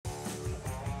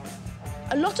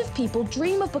A lot of people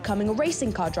dream of becoming a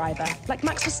racing car driver, like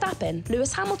Max Verstappen,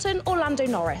 Lewis Hamilton or Lando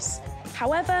Norris.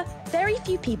 However, very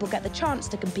few people get the chance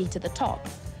to compete at the top.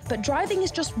 But driving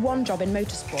is just one job in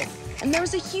motorsport, and there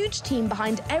is a huge team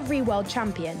behind every world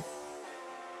champion.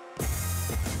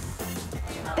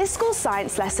 This school's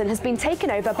science lesson has been taken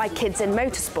over by Kids in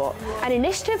Motorsport, an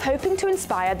initiative hoping to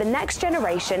inspire the next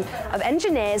generation of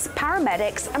engineers,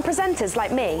 paramedics and presenters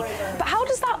like me. But how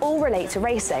does that all relate to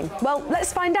racing? Well,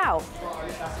 let's find out.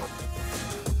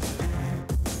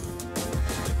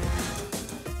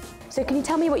 So can you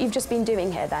tell me what you've just been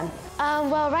doing here then?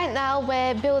 Well, right now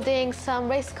we're building some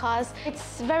race cars.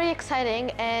 It's very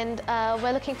exciting and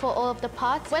we're looking for all of the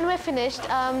parts. When we're finished,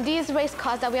 these race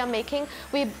cars that we are making,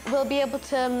 we will be able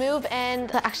to move and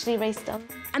actually race them.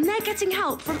 And they're getting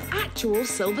help from actual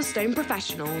Silverstone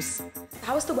professionals.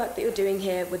 How is the work that you're doing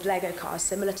here with Lego cars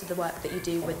similar to the work that you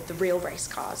do with the real race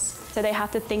cars? So they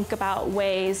have to think about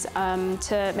ways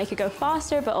to make it go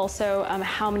faster, but also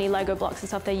how many Lego blocks and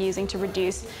stuff they're using to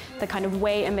reduce the kind of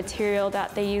weight and material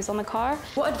that they use on the car.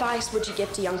 What advice would you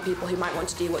give to young people who might want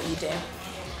to do what you do?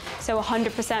 So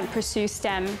 100% pursue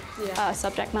STEM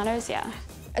subject matters, yeah.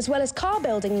 As well as car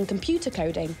building and computer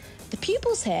coding, the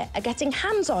pupils here are getting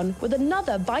hands-on with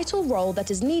another vital role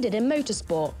that is needed in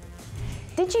motorsport.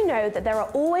 Did you know that there are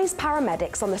always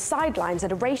paramedics on the sidelines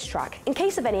at a racetrack in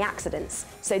case of any accidents?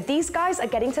 So these guys are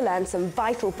getting to learn some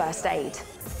vital first aid.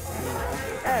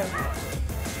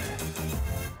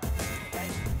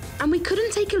 And we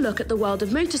couldn't take a look at the world of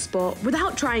motorsport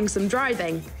without trying some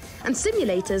driving. And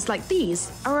simulators like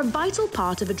these are a vital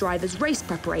part of a driver's race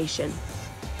preparation.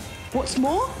 What's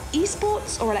more,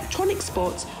 esports or electronic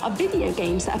sports are video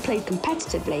games that are played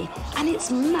competitively, and it's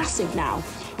massive now,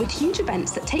 with huge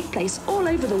events that take place all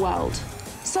over the world.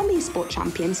 Some esport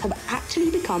champions have actually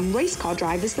become race car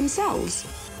drivers themselves.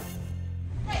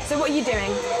 So what are you doing?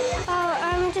 Oh,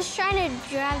 I'm just trying to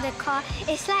drive the car.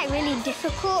 It's like really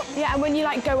difficult. Yeah, and when you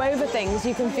like go over things,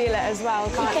 you can feel it as well,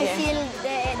 can't you? You can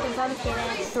feel the bump in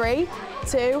it. 3,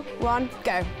 2, 1,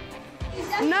 go.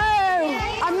 No,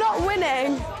 I'm not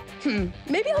winning.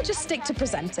 Maybe I'll just stick to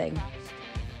presenting.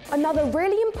 Another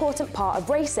really important part of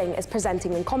racing is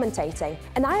presenting and commentating,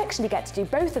 and I actually get to do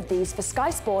both of these for Sky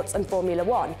Sports and Formula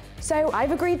One, so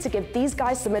I've agreed to give these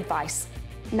guys some advice.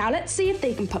 Now let's see if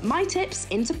they can put my tips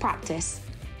into practice.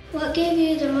 What gave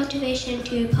you the motivation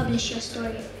to publish your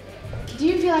story? Do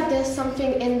you feel like there's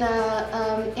something in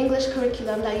the English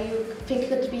curriculum that you think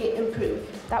could be improved?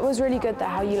 That was really good,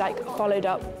 how you followed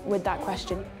up with that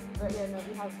question.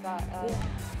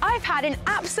 I've had an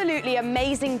absolutely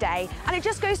amazing day, and it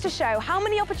just goes to show how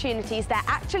many opportunities there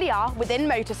actually are within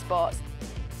motorsports.